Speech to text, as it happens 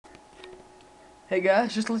Hey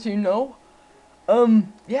guys, just to let you know,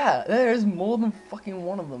 yeah, there's more than fucking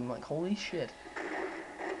one of them. Like, holy shit.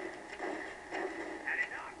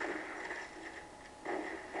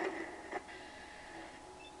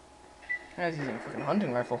 Guy's using a fucking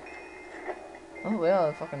hunting rifle. Oh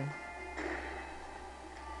yeah, fucking.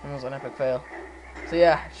 That was an epic fail. So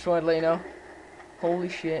yeah, just wanted to let you know. Holy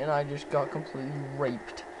shit, and I just got completely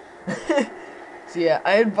raped. So yeah,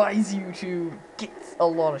 I advise you to get a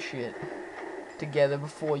lot of shit together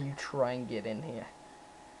before you try and get in here.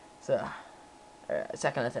 So,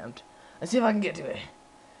 second attempt. Let's see if I can get to it.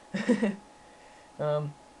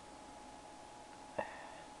 um.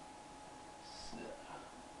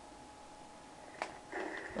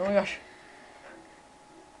 Oh my gosh.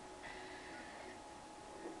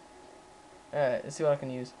 Alright, let's see what I can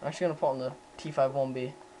use. I'm actually gonna put on the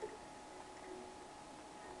T51B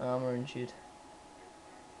armor and shit.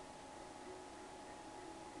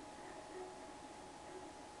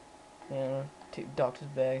 Yeah, take doctor's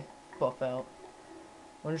bag, buff out.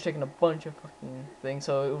 I'm just taking a bunch of fucking things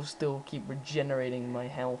so it will still keep regenerating my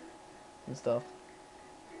health and stuff.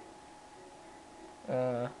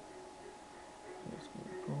 Yep,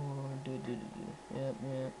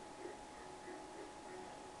 yep.